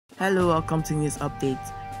Hello, welcome to News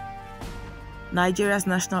Update. Nigeria's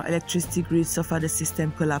national electricity grid suffered a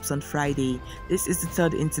system collapse on Friday. This is the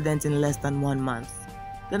third incident in less than 1 month.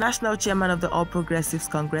 The national chairman of the All Progressives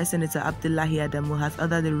Congress, Senator Abdullahi Adamu, has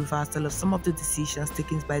ordered the reversal of some of the decisions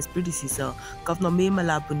taken by his predecessor, Governor Mai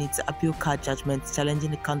Mala Buni, to appeal court judgments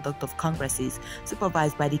challenging the conduct of congresses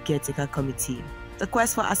supervised by the Caretaker Committee. The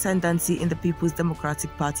quest for ascendancy in the People's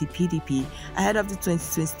Democratic Party (PDP) ahead of the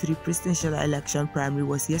 2023 presidential election primary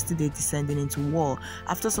was yesterday descending into war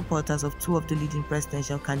after supporters of two of the leading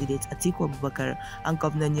presidential candidates, Atiku Abubakar and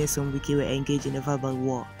Governor Nyesom Wike, were engaged in a verbal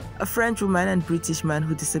war. A French woman and British man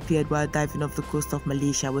who disappeared while diving off the coast of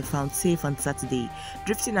Malaysia were found safe on Saturday,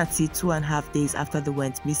 drifting at sea 2.5 days after they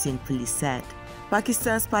went missing, police said.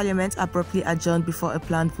 Pakistan's parliament abruptly adjourned before a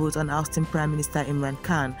planned vote on ousting Prime Minister Imran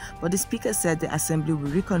Khan, but the speaker said the assembly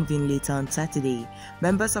will reconvene later on Saturday.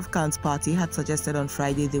 Members of Khan's party had suggested on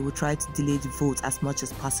Friday they would try to delay the vote as much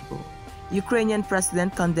as possible. Ukrainian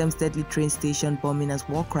president condemns deadly train station bombing as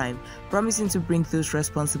war crime, promising to bring those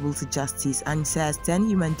responsible to justice, and says 10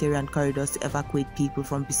 humanitarian corridors to evacuate people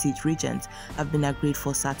from besieged regions have been agreed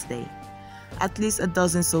for Saturday. At least a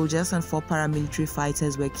dozen soldiers and 4 paramilitary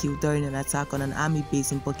fighters were killed during an attack on an army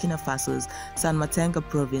base in Burkina Faso's San Matenga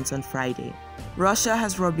province on Friday. Russia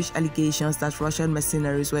has rubbished allegations that Russian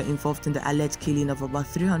mercenaries were involved in the alleged killing of about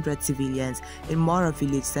 300 civilians in Mora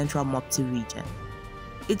village, central Mopti region.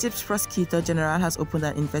 Egypt's prosecutor general has opened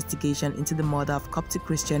an investigation into the murder of Coptic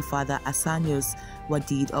Christian father Asanios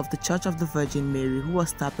Wadid of the Church of the Virgin Mary, who was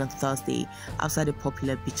stabbed on Thursday outside a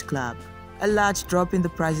popular beach club. A large drop in the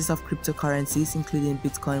prices of cryptocurrencies, including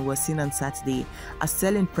Bitcoin, was seen on Saturday as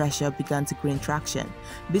selling pressure began to gain traction.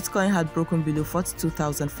 Bitcoin had broken below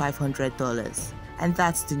 $42,500. And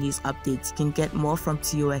that's the news update. You can get more from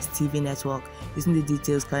TOS TV Network using the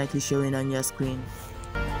details currently showing on your screen.